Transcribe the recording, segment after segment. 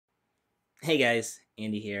Hey guys,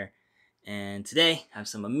 Andy here, and today I have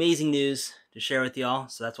some amazing news to share with y'all.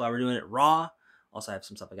 So that's why we're doing it raw. Also, I have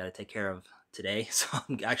some stuff I got to take care of today, so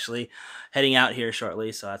I'm actually heading out here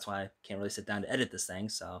shortly. So that's why I can't really sit down to edit this thing.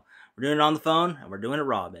 So we're doing it on the phone, and we're doing it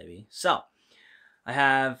raw, baby. So I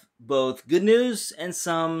have both good news and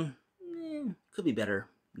some could be better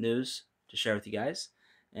news to share with you guys.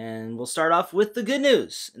 And we'll start off with the good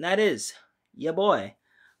news, and that is, yeah, boy,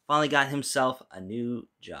 finally got himself a new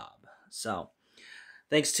job. So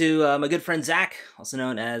thanks to my good friend Zach, also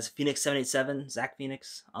known as Phoenix787, Zach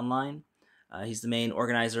Phoenix online. He's the main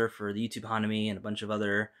organizer for the YouTube Hanami and a bunch of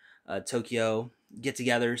other Tokyo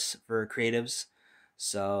get-togethers for creatives.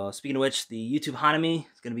 So speaking of which, the YouTube Hanami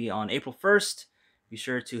is going to be on April 1st. Be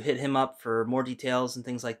sure to hit him up for more details and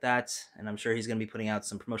things like that. And I'm sure he's going to be putting out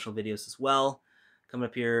some promotional videos as well, coming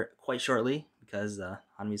up here quite shortly because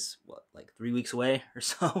Hanami's like 3 weeks away or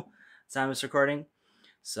so. Time of this recording.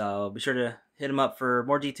 So be sure to hit him up for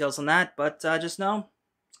more details on that. But just know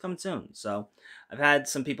it's coming soon. So I've had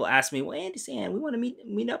some people ask me, "Well, Andy San, we want to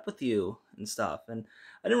meet up with you and stuff." And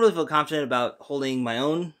I didn't really feel confident about holding my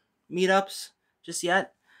own meetups just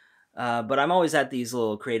yet. But I'm always at these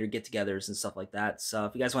little creator get-togethers and stuff like that. So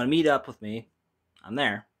if you guys want to meet up with me, I'm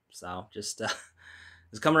there. So just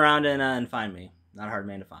come around and find me. Not a hard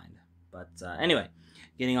man to find. But anyway,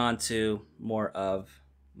 getting on to more of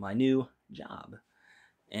my new job.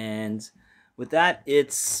 And with that,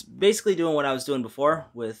 it's basically doing what I was doing before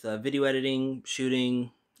with video editing, shooting,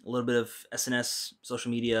 a little bit of SNS, social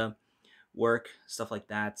media work, stuff like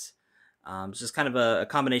that. It's just kind of a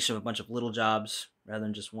combination of a bunch of little jobs rather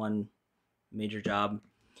than just one major job.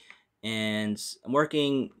 And I'm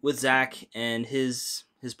working with Zach and his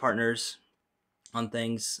partners on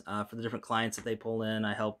things for the different clients that they pull in.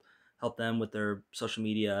 I help them with their social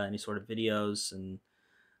media, any sort of videos and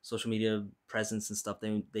social media presence and stuff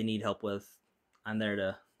they need help with. I'm there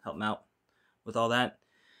to help them out with all that.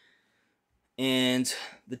 And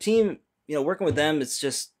the team, working with them, it's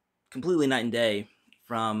just completely night and day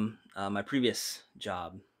from my previous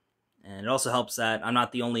job. And it also helps that I'm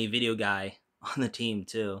not the only video guy on the team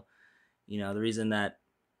too. The reason that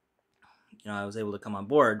I was able to come on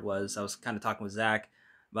board was I was kind of talking with Zach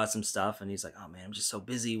about some stuff, and he's like, "Oh man, I'm just so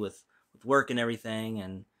busy with work and everything."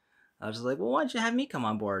 And I was just like, "Well, why don't you have me come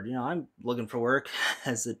on board? I'm looking for work,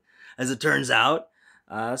 as it turns out.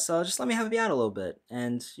 So just let me help you out a little bit."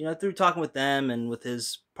 And through talking with them and with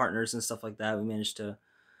his partners and stuff like that, we managed to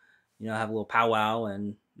have a little powwow,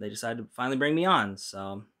 and they decided to finally bring me on. So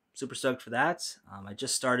I'm super stoked for that. I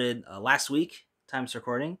just started last week, time's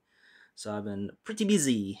recording, so I've been pretty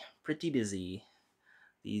busy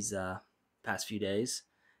these past few days,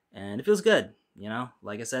 and it feels good.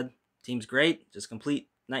 Like I said, team's great, just complete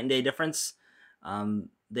night and day difference.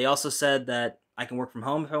 They also said that I can work from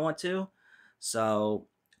home if I want to, so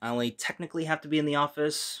I only technically have to be in the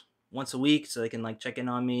office once a week, so they can check in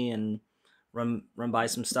on me and run by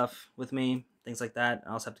some stuff with me, things like that.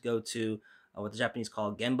 I also have to go to what the Japanese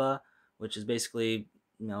call gemba, which is basically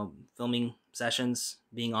filming sessions,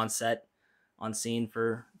 being on set, on scene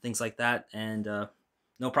for things like that, and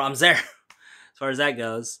no problems there as far as that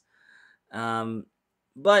goes.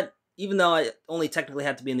 But even though I only technically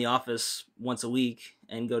have to be in the office once a week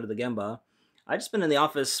and go to the gemba, I just been in the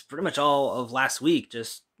office pretty much all of last week,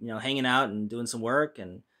 just hanging out and doing some work,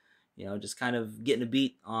 and just kind of getting a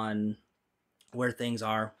beat on where things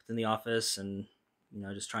are within the office, and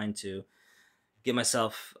just trying to get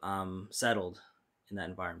myself settled in that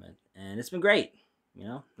environment. And it's been great.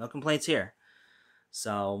 No complaints here.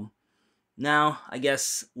 So now I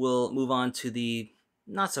guess we'll move on to the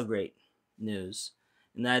not so great news,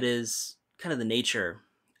 and that is kind of the nature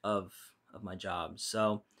of my job.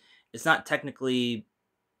 So it's not technically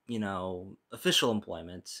official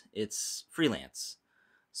employment, it's freelance.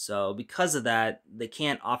 So because of that, they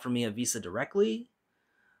can't offer me a visa directly,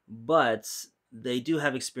 but they do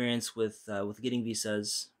have experience with getting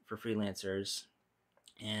visas for freelancers.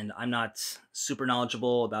 And I'm not super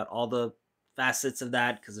knowledgeable about all the facets of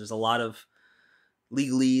that because there's a lot of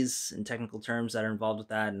legalese and technical terms that are involved with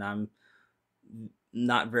that, and I'm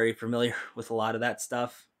not very familiar with a lot of that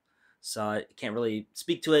stuff, so I can't really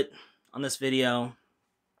speak to it on this video.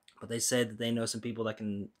 But they said that they know some people that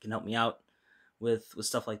can help me out with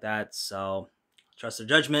stuff like that, so trust their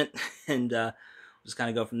judgment and just kind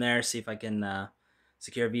of go from there, see if I can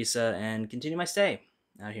secure a visa and continue my stay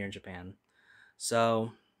out here in Japan.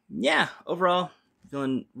 So yeah, overall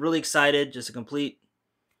feeling really excited. Just a complete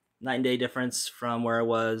night and day difference from where I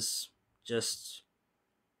was just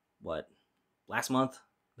last month,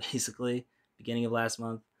 basically beginning of last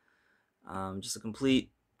month. Just a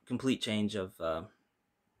complete change of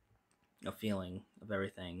feeling of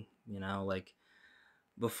everything. Like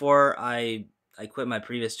before I quit my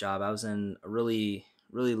previous job, I was in a really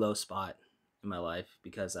low spot in my life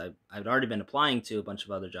because I'd already been applying to a bunch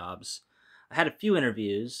of other jobs. I had a few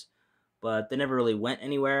interviews, but they never really went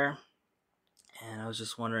anywhere. And I was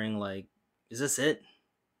just wondering, like, is this it?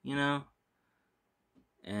 You know?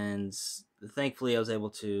 And thankfully, I was able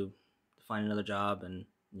to find another job, and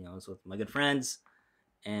I was with my good friends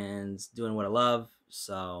and doing what I love.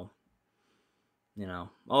 So,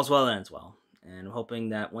 all's well that ends well. And I'm hoping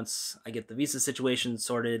that once I get the visa situation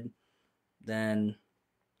sorted, then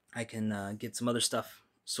I can get some other stuff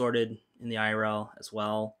sorted in the IRL as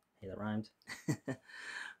well. Hey, that rhymed.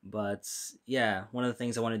 But yeah, one of the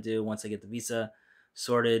things I want to do once I get the visa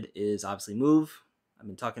sorted is obviously move. I've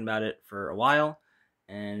been talking about it for a while,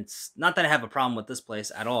 and it's not that I have a problem with this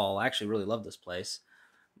place at all. I actually really love this place,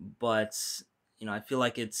 but I feel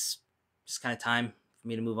like it's just kind of time for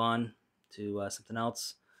me to move on to something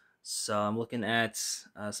else. So I'm looking at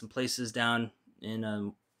some places down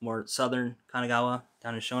in more southern Kanagawa,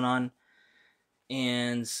 down in Shonan,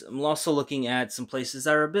 and I'm also looking at some places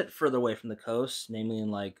that are a bit further away from the coast, namely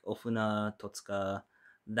in like Ofuna, Totsuka,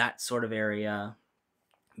 that sort of area,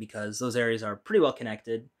 because those areas are pretty well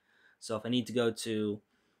connected. So if I need to go to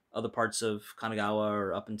other parts of Kanagawa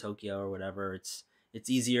or up in Tokyo or whatever, it's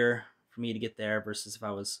easier for me to get there versus if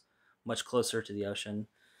I was much closer to the ocean.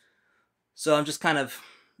 So I'm just kind of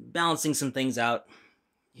balancing some things out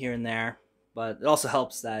here and there, but it also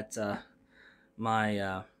helps that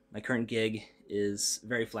my current gig is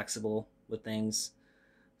very flexible with things.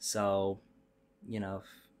 So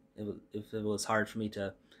if it was hard for me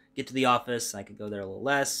to get to the office, I could go there a little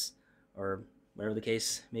less, or whatever the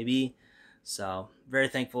case may be. So very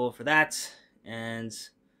thankful for that. And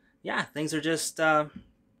yeah, things are just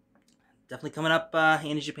definitely coming up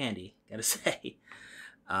handy japandy, gotta say.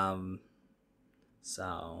 um,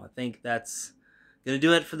 so I think that's gonna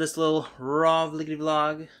do it for this little raw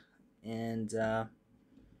vlog. And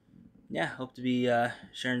yeah, hope to be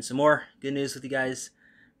sharing some more good news with you guys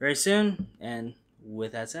very soon. And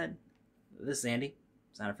with that said, this is Andy.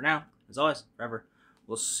 Signing for now. As always, forever.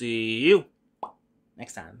 We'll see you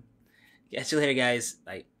next time. Catch you later, guys.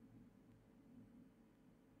 Bye.